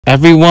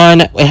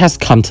Everyone, it has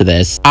come to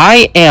this.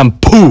 I am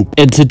Poop,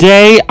 and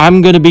today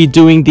I'm gonna be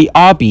doing the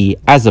obby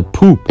as a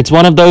poop. It's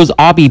one of those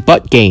obby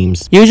butt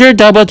games. Use your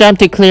double jump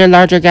to clear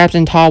larger gaps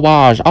in tall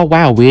walls. Oh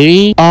wow,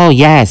 really? Oh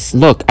yes,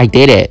 look, I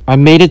did it. I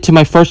made it to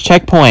my first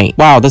checkpoint.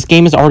 Wow, this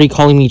game is already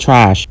calling me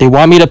trash. They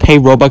want me to pay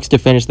Robux to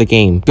finish the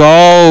game.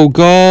 Go,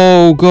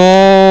 go,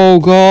 go,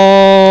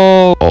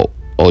 go.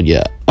 Oh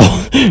yeah.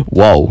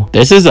 Whoa,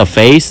 this is a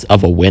face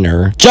of a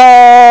winner.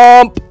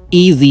 Jump!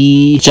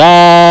 Easy.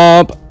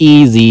 Jump.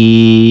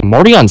 Easy. I'm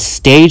already on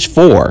stage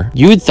 4.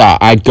 You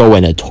thought I'd go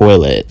in a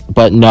toilet,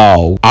 but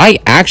no. I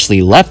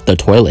actually left the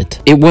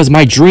toilet. It was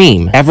my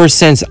dream ever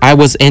since I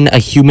was in a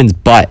human's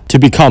butt to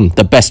become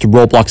the best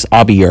Roblox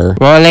obbyer.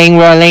 Rolling,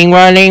 rolling,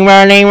 rolling,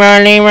 rolling,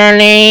 rolling,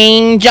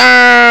 rolling.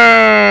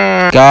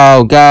 Jump!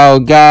 Go, go,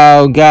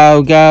 go,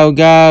 go, go,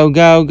 go,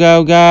 go,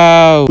 go,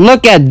 go.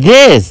 Look at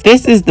this.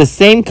 This is the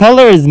same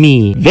color as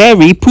me.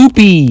 Very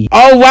poopy.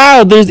 Oh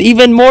wow, there's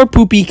even more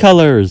poopy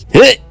colors.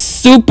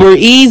 Super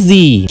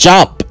easy.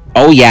 Jump.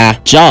 Oh yeah,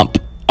 jump.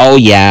 Oh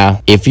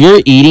yeah. If you're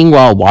eating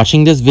while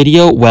watching this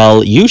video,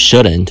 well, you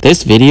shouldn't.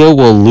 This video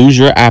will lose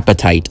your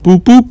appetite.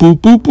 Boop boop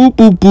boop boop boop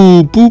boop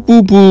boop boop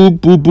boop boop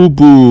boop boop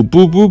boop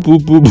boop boop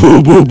boop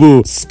boop boop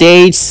boop.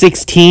 Stage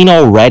 16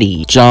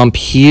 already. Jump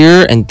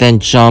here and then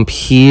jump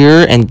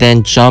here and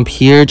then jump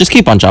here. Just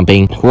keep on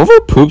jumping. Whoever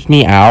pooped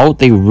me out,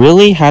 they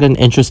really had an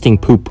interesting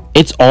poop.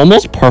 It's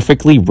almost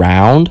perfectly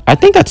round. I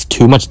think that's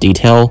too much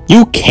detail.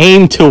 You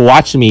came to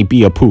watch me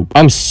be a poop.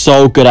 I'm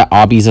so good at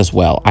obbies as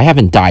well. I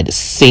haven't died a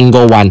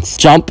single once.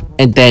 Jump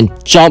and then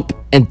jump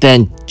and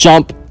then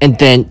jump and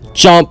then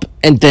jump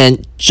and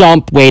then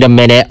jump. Wait a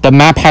minute. The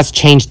map has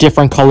changed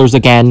different colors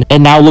again. It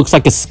now looks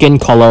like a skin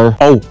color.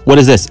 Oh, what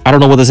is this? I don't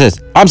know what this is.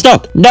 I'm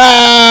stuck.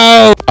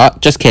 No!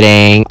 Just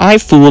kidding. I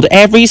fooled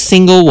every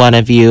single one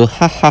of you.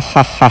 Ha ha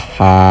ha ha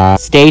ha.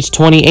 Stage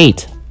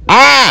 28.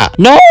 Ah!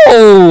 No!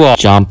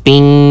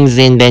 Jumpings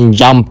and then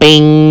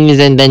jumpings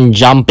and then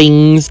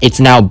jumpings. It's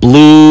now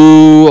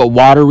blue,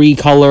 watery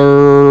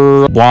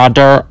color.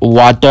 Water,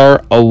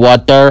 water, a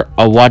water,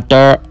 a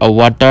water, a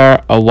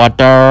water, a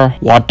water.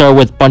 Water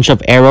with bunch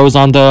of arrows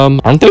on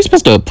them. Aren't they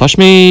supposed to push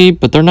me?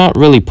 But they're not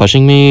really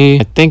pushing me.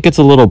 I think it's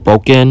a little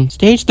broken.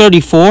 Stage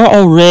 34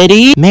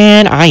 already?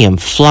 Man, I am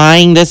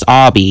flying this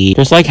obby.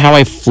 Just like how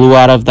I flew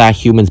out of that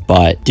human's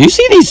butt. Do you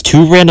see these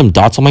 2 random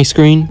dots on my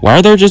screen? Why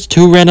are there just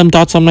 2 random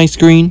dots on my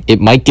screen?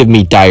 It might give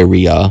me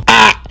diarrhea.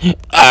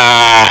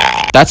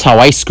 That's how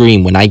I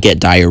scream when I get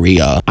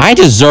diarrhea. I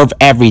deserve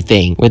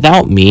everything.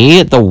 Without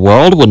me, the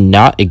world would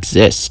not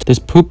exist. This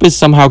poop is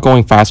somehow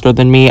going faster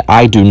than me.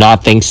 I do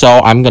not think so.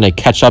 I'm gonna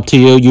catch up to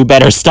you. You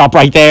better stop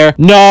right there.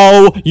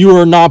 No, you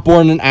are not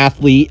born an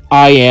athlete.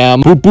 I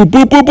am. Boop, boop,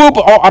 boop, boop, boop.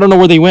 Oh, I don't know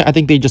where they went. I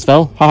think they just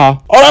fell. Haha.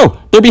 Oh no,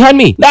 they're behind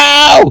me.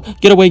 No!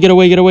 Get away, get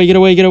away, get away, get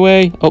away, get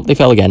away. Oh, they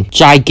fell again.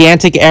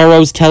 Gigantic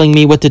arrows telling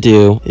me what to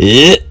do.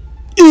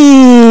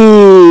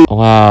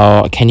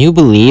 Wow, can you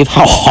believe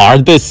how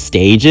hard this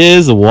stage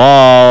is?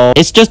 Whoa.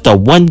 It's just a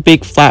one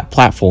big flat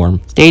platform.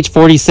 Stage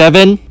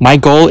 47. My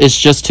goal is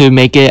just to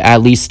make it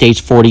at least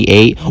stage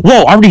 48.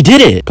 Whoa, I already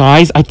did it.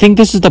 Guys, I think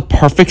this is the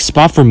perfect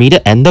spot for me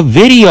to end the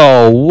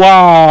video.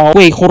 Wow.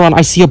 Wait, hold on.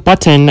 I see a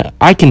button.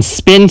 I can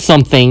spin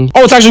something.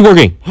 Oh, it's actually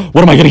working.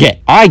 What am I gonna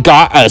get? I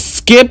got a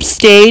skip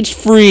stage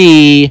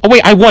free. Oh,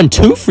 wait, I won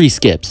 2 free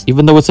skips,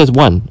 even though it says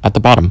 1 at the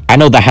bottom. I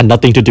know that had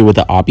nothing to do with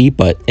the obby,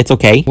 but it's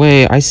okay.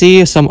 Wait, I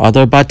see some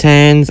other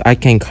buttons. I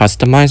can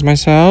customize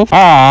myself.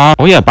 Ah.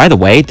 Oh yeah, by the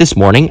way, this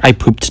morning I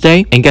pooped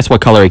today, and guess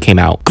what color it came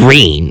out?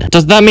 Green.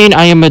 Does that mean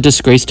I am a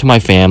disgrace to my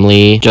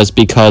family just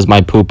because my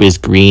poop is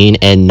green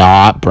and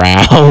not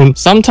brown?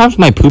 Sometimes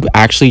my poop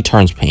actually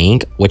turns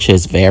pink, which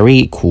is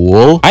very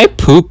cool. I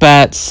poop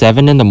at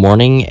 7 in the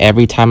morning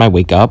every time I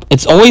wake up.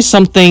 It's always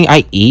something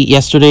I eat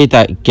yesterday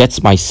that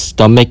gets my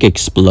stomach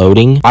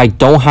exploding. I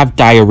don't have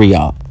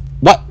diarrhea.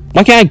 What?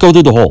 Why can't I go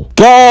through the hole?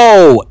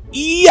 Go!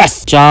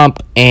 Yes!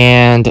 Jump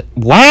and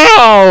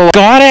wow!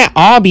 Got it,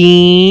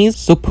 obbies!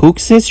 So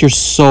Pooksis, you're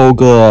so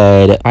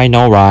good. I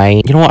know,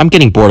 right? You know what? I'm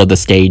getting bored of the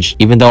stage,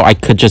 even though I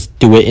could just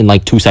do it in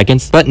like 2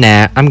 seconds. But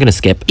nah, I'm gonna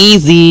skip.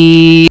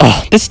 Easy!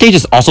 Ugh, this stage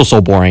is also so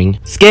boring.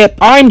 Skip!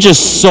 I'm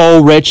just so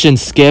rich in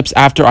skips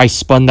after I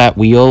spun that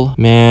wheel.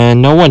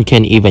 Man, no one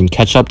can even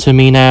catch up to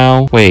me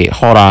now. Wait,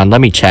 hold on.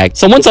 Let me check.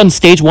 Someone's on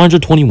stage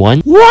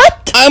 121?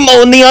 What? I'm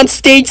only on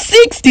stage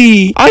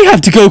 60! I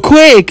have to go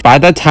quick! By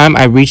the time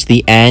I reach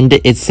the end,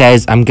 it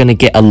says I'm gonna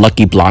get a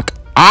lucky block.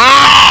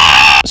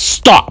 Ah!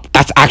 Stop!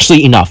 That's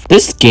actually enough.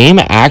 This game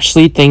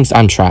actually thinks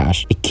I'm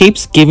trash. It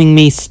keeps giving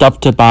me stuff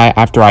to buy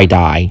after I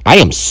die. I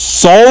am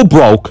so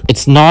broke.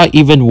 It's not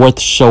even worth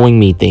showing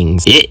me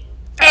things.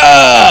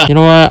 You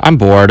know what? I'm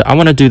bored. I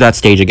want to do that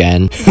stage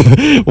again.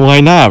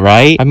 Why not,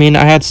 right? I mean,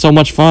 I had so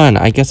much fun.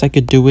 I guess I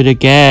could do it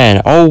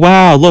again. Oh,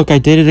 wow. Look, I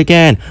did it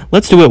again.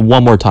 Let's do it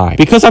one more time.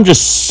 Because I'm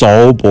just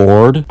so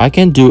bored, I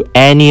can do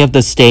any of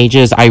the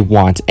stages I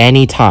want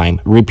anytime,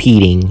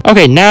 repeating.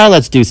 Okay, now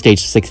let's do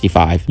stage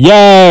 65.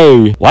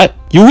 Yay! What?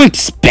 You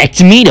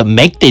expect me to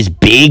make this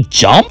big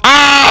jump?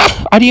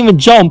 Ah! I didn't even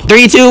jump.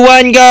 3, 2,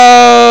 1,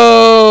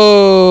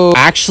 go!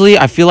 Actually,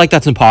 I feel like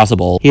that's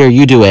impossible. Here,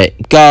 you do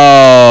it.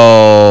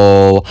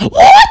 Go!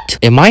 What?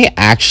 Am I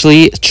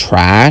actually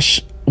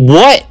trash?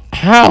 What?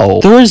 How?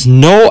 There is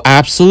no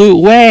absolute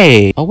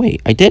way. Oh,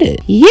 wait. I did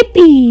it.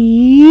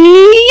 Yippee!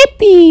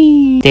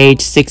 Yippee!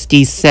 Stage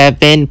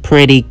 67.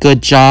 Pretty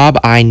good job.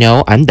 I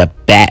know. I'm the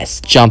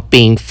best.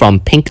 Jumping from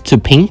pink to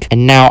pink.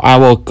 And now I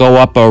will go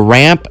up a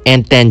ramp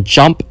and then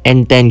jump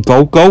and then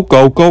go, go,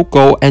 go, go,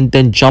 go. And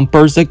then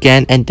jumpers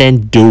again and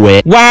then do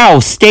it. Wow.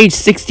 Stage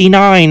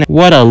 69.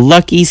 What a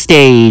lucky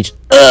stage.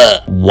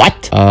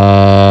 What?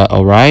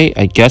 Alright.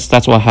 I guess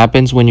that's what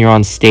happens when you're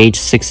on stage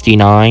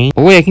 69.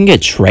 Oh, wait, I can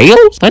get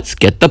trails? Let's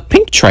get the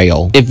pink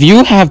trail. If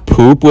you have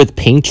poop with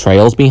pink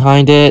trails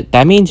behind it,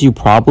 that means you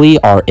probably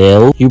are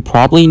ill. You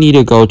probably need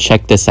to go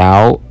check this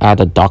out at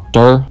a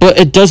doctor. But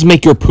it does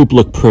make your poop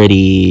look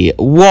pretty.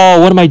 Whoa,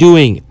 what am I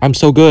doing? I'm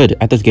so good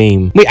at this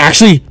game. Wait,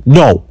 actually,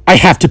 no. I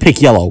have to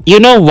pick yellow. You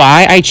know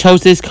why I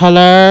chose this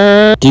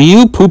color? Do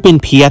you poop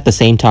and pee at the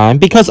same time?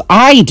 Because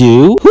I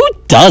do. Who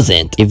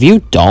doesn't? If you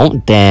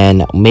don't,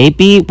 then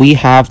maybe we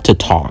have to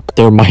talk.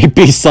 There might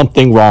be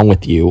something wrong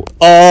with you.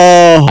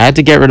 Oh, I had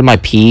to get rid of my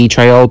pee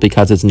trail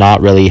because it's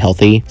not really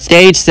healthy.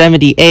 Stage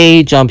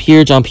 78, jump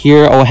here, jump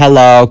here. Oh,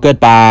 hello,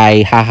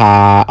 goodbye,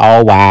 haha.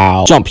 Oh,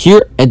 wow. Jump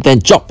here and then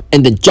jump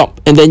and then jump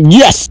and then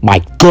yes.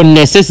 My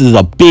goodness, this is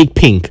a big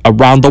pink.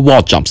 Around the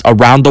wall jumps,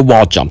 around the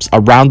wall jumps,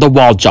 around the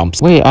wall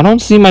jumps. Wait, I don't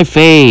see my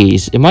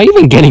face. Am I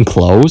even getting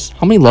close?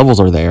 How many levels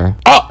are there?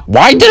 Oh,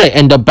 why did I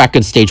end up back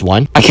in stage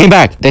 1? I came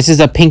back. This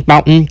is a pink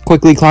mountain.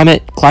 Quickly climb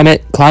it, climb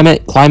it, climb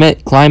it, climb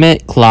it, climb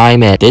it,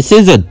 climb it. This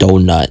is a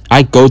donut.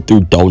 I go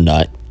through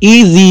donut.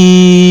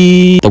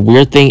 Easy. The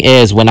weird thing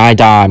is when I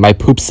die, my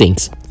poop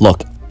sinks.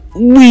 Look.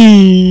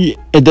 Wee!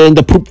 And then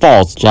the poop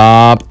falls.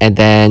 Jump, and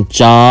then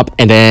jump,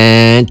 and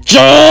then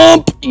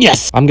jump!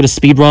 Yes! I'm gonna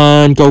speed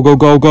run. Go, go,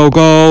 go, go,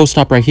 go.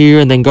 Stop right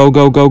here, and then go,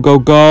 go, go, go,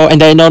 go. And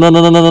then no, no,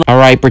 no, no, no, no.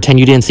 Alright, pretend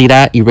you didn't see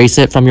that. Erase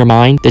it from your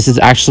mind. This is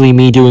actually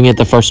me doing it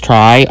the first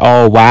try.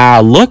 Oh,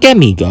 wow. Look at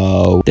me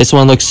go. This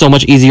one looks so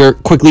much easier.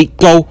 Quickly,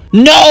 go.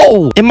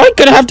 No! Am I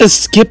gonna have to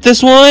skip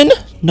this one?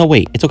 No,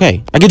 wait. It's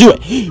okay. I can do it.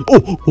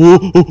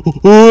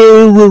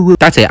 Oh.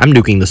 That's it. I'm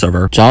nuking the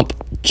server. Jump,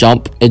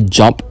 jump, and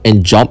jump,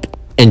 and jump,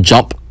 and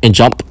jump, and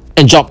jump,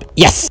 and jump.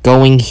 Yes.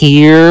 Going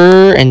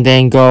here, and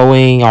then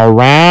going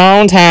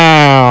around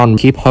town.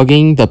 Keep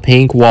hugging the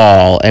pink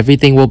wall.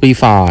 Everything will be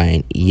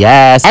fine.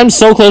 Yes. I'm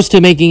so close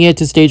to making it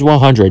to stage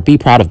 100. Be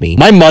proud of me.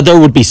 My mother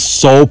would be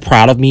so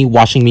proud of me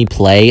watching me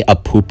play a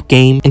poop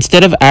game.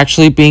 Instead of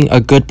actually being a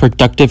good,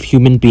 productive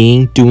human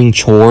being doing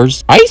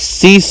chores. I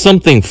see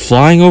something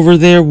flying over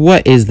there.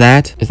 What is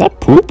that? Is that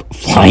poop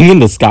flying in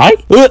the sky?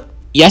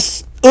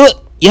 Yes.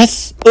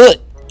 Yes.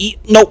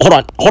 No, hold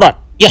on. Hold on.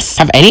 Yes.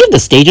 Have any of the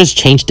stages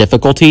changed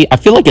difficulty? I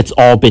feel like it's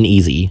all been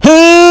easy.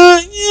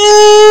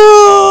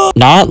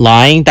 Not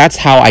lying. That's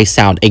how I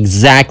sound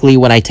exactly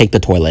when I take the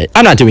toilet.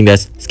 I'm not doing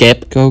this.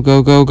 Skip. Go,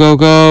 go, go, go,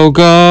 go,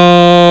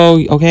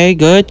 go. Okay,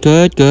 good,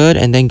 good, good.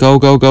 And then go,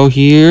 go, go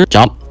here.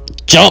 Jump.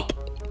 Jump.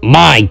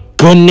 My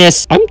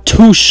goodness. I'm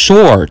too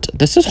short.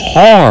 This is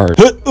hard.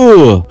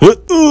 Oh,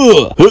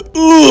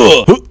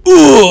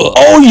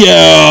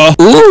 yeah.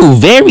 Ooh,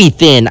 very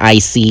thin, I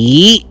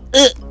see.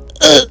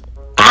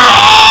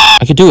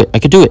 I could do it. I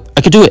could do it.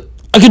 I could do it.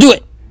 I could do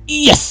it.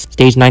 Yes.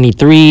 Stage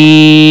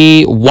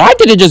 93. Why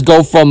did it just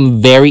go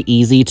from very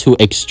easy to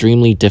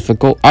extremely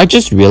difficult? I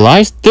just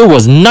realized there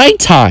was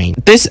nighttime.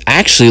 This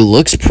actually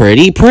looks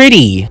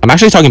pretty. I'm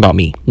actually talking about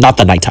me, not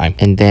the nighttime.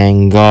 And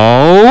then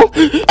go.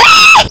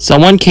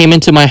 Someone came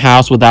into my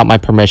house without my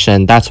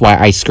permission. That's why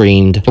I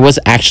screamed. It was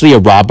actually a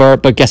robber,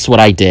 but guess what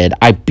I did?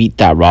 I beat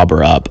that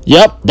robber up.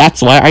 Yep,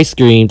 that's why I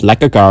screamed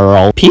like a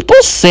girl. People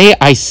say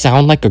I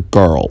sound like a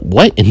girl.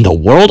 What in the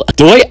world?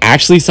 Do I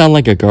actually sound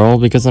like a girl?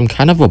 Because I'm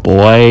kind of a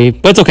boy.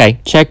 But it's okay.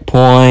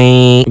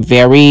 Checkpoint.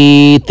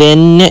 Very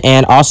thin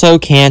and also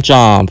can't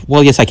jump.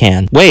 Well, yes, I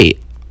can. Wait,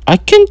 I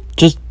can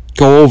just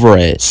go over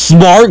it.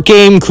 Smart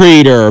game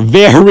creator.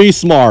 Very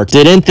smart.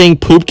 Didn't think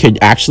poop could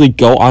actually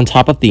go on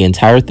top of the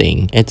entire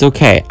thing. It's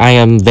okay. I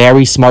am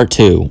very smart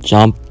too.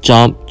 Jump,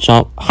 jump,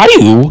 jump. How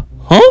do you?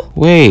 Huh?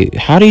 Wait,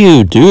 how do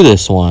you do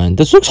this one?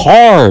 This looks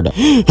hard.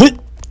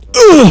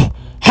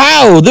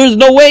 How? There's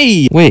no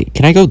way. Wait,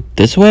 can I go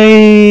this way?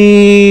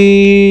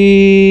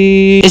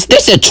 Is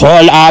this a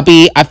troll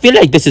obby? I feel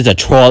like this is a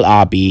troll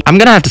obby. I'm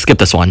gonna have to skip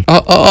this one.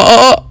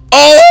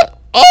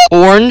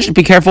 Orange,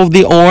 be careful of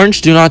the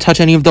orange. Do not touch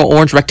any of the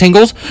orange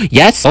rectangles.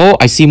 Yes. Oh,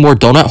 I see more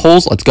donut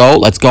holes. Let's go.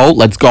 Let's go.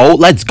 Let's go.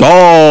 Let's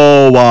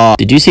go.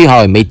 Did you see how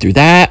I made through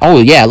that? Oh,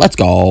 yeah. Let's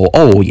go.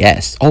 Oh,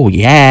 yes. Oh,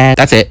 yeah.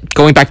 That's it.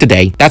 going back to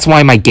day. That's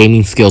why my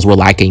gaming skills were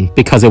lacking,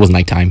 because it was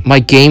nighttime. My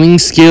gaming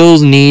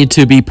skills need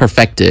to be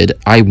perfected.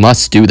 I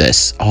must do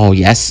this. Oh,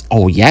 yes.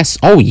 Oh, yes.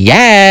 Oh,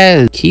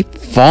 yes. Keep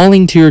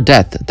falling to your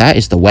death. That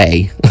is the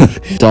way.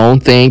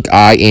 Don't think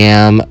I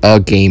am a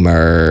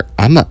gamer.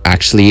 I'm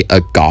actually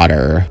a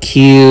godder.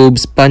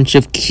 Cubes, bunch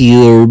of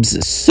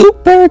cubes.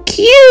 Super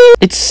cute.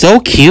 It's so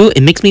cute.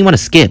 It makes me want to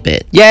skip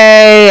it.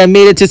 Yay, I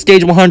made it to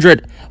stage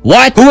 100.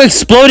 What? Who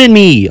exploded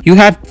me? You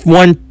have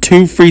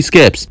 2 free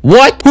skips.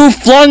 What? Who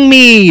flung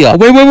me? Wait.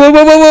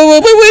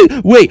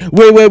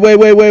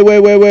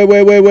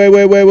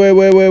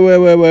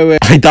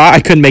 I thought I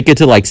could make it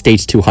to like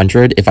stage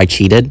 200 if I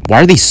cheated.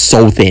 Why are these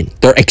so thin?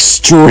 They're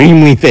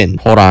extremely thin.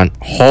 Hold on.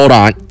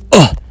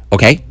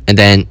 Okay. And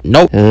then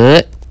nope.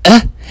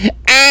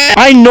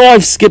 I know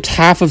I've skipped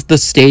half of the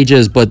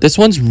stages, but this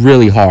one's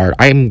really hard.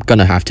 I'm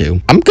gonna have to.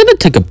 I'm gonna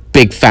take a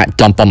big fat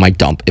dump on my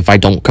dump if I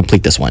don't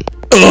complete this one.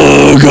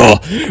 No!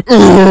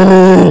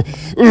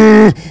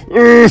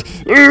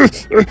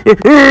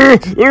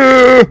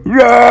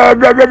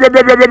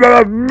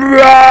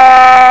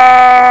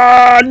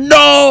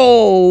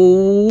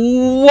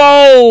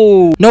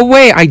 Whoa! No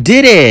way, I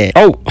did it!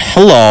 Oh,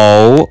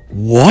 hello?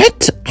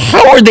 What?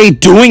 How are they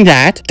doing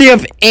that? They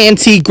have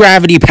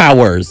anti-gravity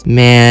powers.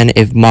 Man,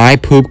 if my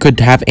poop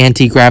could have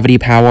anti-gravity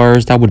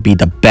powers, that would be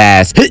the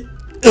best.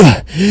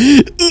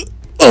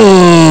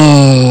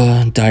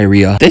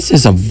 Diarrhea. This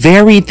is a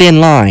very thin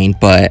line,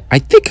 but I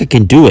think I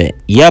can do it.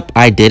 Yep,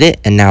 I did it.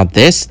 And now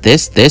this.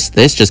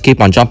 Just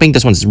keep on jumping.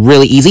 This one's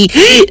really easy.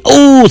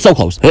 Oh, so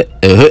close.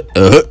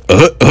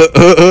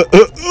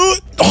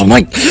 Oh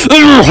my.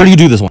 How do you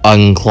do this one?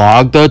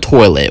 Unclog the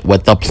toilet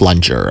with the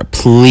plunger,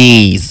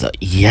 please.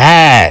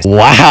 Yes.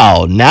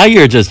 Wow, now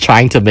you're just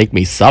trying to make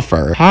me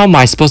suffer. How am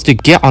I supposed to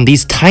get on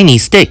these tiny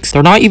sticks?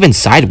 They're not even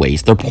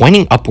sideways. They're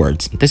pointing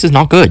upwards. This is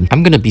not good.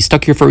 I'm gonna be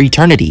stuck here for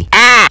eternity.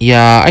 Ah!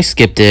 Yeah, I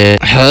skipped it.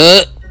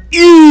 Oh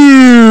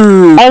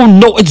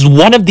no, it's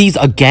one of these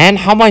again?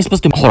 How am I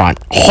supposed to... Hold on.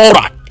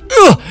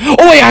 Oh,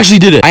 I actually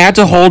did it. I had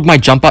to hold my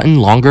jump button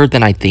longer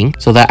than I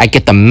think so that I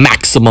get the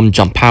maximum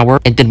jump power.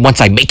 And then once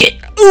I make it,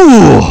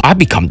 I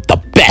become the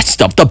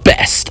best of the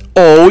best.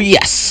 Oh,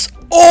 yes.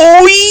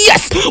 Oh,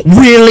 yes.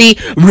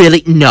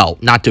 Really? No,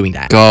 not doing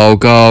that. Go.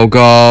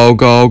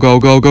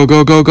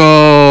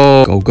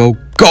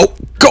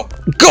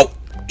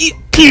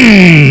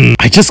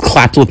 I just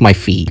clapped with my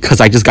feet because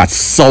I just got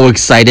so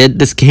excited.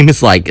 This game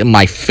is like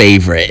my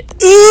favorite.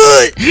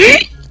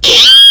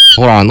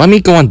 Hold on, let me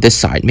go on this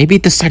side. Maybe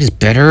this side is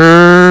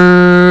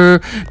better.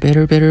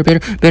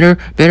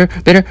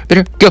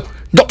 Go.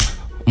 No.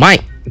 My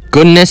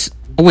goodness.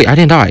 Oh, wait, I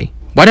didn't die.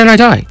 Why didn't I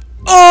die?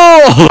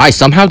 Oh! I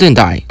somehow didn't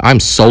die. I'm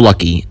so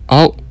lucky.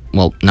 Oh,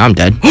 well, now I'm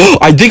dead.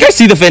 I think I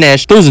see the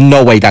finish. There's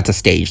no way that's a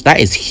stage. That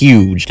is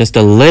huge. Just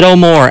a little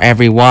more,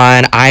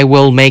 everyone. I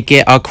will make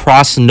it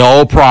across,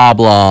 no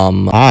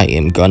problem. I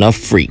am gonna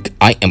freak.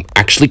 I am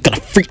actually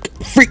gonna freak.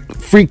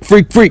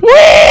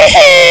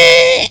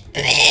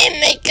 Oh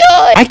my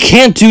god. I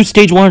can't do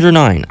stage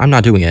 109. I'm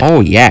not doing it.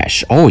 Oh,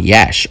 yes. Oh,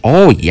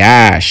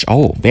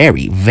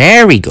 very,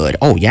 very good.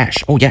 Oh,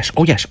 yes. Oh,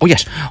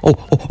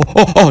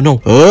 no.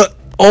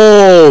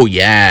 Oh,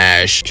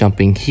 yes.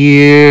 Jumping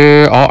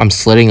here. Oh, I'm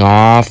sliding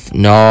off.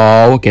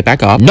 No, get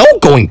back up. No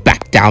going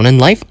back down in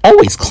life.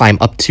 Always climb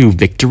up to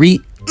victory.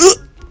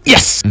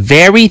 Yes.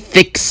 Very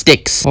thick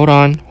sticks. Hold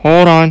on.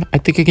 I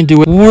think I can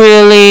do it.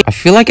 Really? I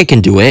feel like I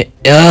can do it.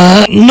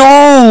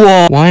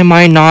 No. Why am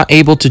I not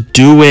able to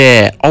do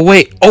it? Oh,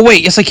 wait.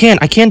 Yes, I can.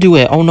 I can do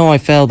it. Oh, no, I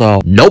failed, though.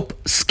 Nope.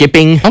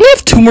 Skipping. I only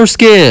have 2 more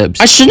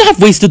skips. I shouldn't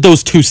have wasted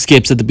those 2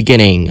 skips at the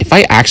beginning. If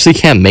I actually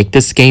can't make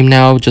this game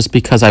now just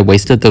because I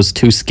wasted those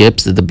 2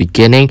 skips at the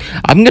beginning,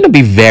 I'm gonna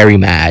be very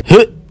mad.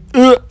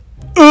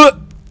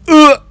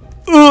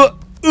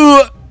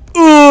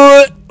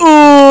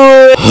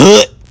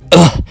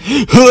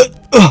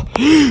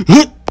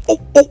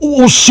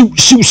 Oh, shoot.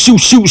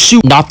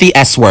 Not the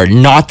S word.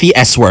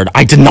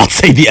 I did not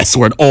say the S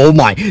word. Oh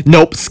my.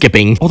 Nope,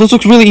 skipping. Oh, this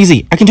looks really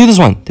easy. I can do this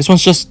one. This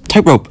one's just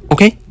tightrope.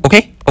 Okay.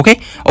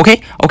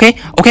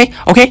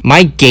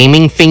 My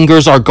gaming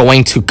fingers are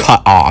going to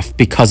cut off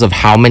because of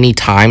how many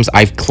times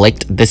I've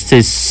clicked. This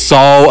is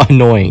so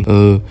annoying.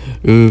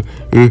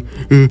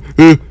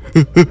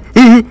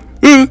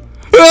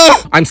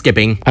 I'm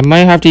skipping. I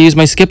might have to use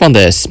my skip on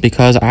this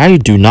because I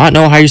do not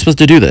know how you're supposed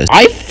to do this.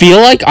 I feel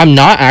like I'm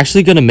not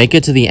actually gonna make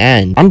it to the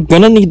end. I'm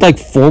gonna need like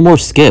 4 more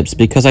skips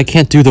because I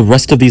can't do the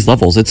rest of these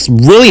levels. It's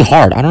really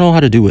hard. I don't know how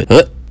to do it.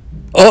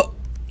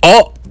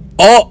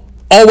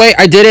 Oh, wait,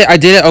 I did it.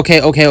 Okay.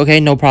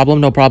 No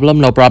problem. Oh,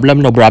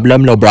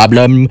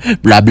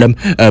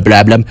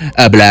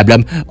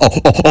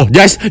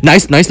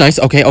 nice.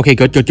 Okay,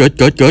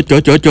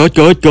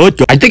 good.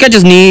 I think I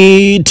just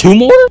need 2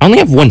 more. I only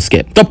have 1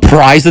 skip. The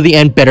prize at the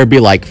end better be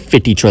like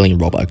 50 trillion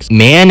Robux.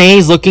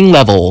 Mayonnaise looking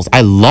levels.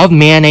 I love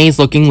mayonnaise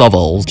looking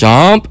levels.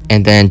 Jump,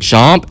 and then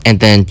jump,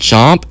 and then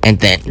jump, and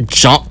then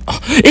jump.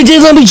 It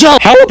did let me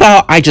jump. How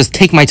about I just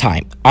take my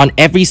time? On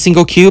every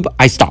single cube,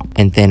 I stop.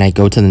 And then I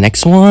go to the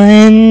next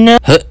one.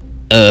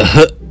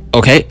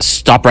 Okay,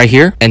 stop right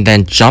here and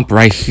then jump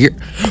right here.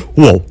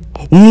 Whoa,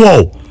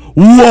 whoa,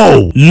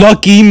 whoa,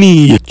 lucky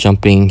me.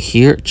 Jumping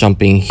here,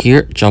 jumping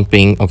here,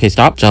 jumping. Okay,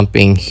 stop.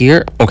 Jumping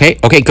here. Okay,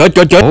 okay, good,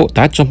 good, good. Oh,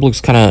 that jump looks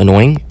kind of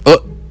annoying.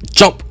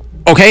 Jump.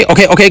 Okay,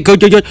 okay, okay, good,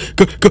 good, good.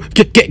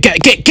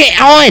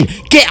 Get on.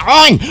 Get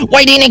on.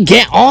 Why didn't it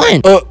get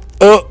on?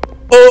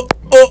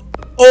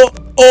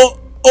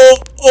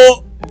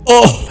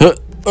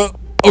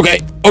 Okay,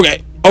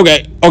 okay,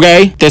 okay,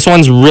 okay. This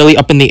one's really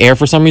up in the air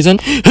for some reason.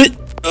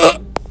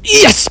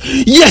 Yes!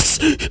 Yes!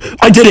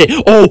 I did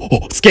it!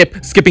 Oh,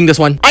 skipping this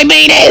one. I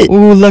made it!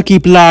 Ooh, lucky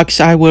blocks,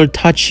 I will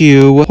touch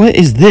you. What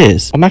is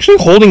this? I'm actually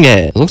holding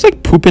it. It looks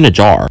like poop in a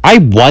jar. I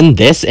won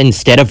this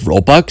instead of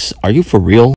Robux. Are you for real?